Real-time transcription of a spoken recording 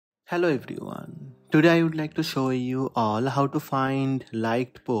Hello everyone. Today I would like to show you all how to find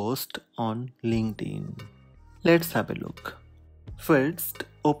liked post on LinkedIn. Let's have a look. First,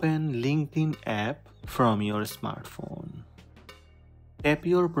 open LinkedIn app from your smartphone. Tap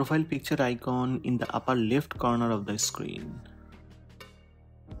your profile picture icon in the upper left corner of the screen.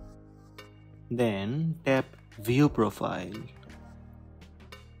 Then tap View Profile.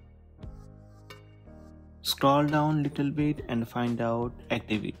 Scroll down little bit and find out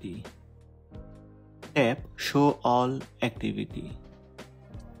activity. Tap Show All Activity.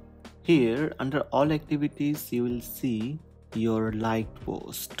 Here under all activities you will see your liked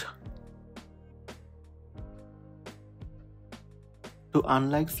post. To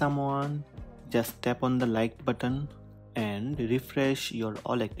unlike someone, just tap on the liked button and refresh your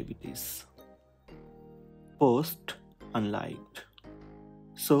all activities. Post unliked.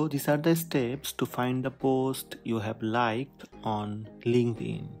 So these are the steps to find the post you have liked on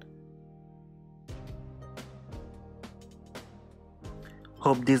LinkedIn.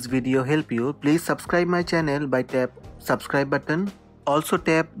 Hope this video helped you. Please subscribe my channel by tap subscribe button. Also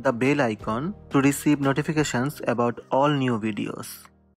tap the bell icon to receive notifications about all new videos.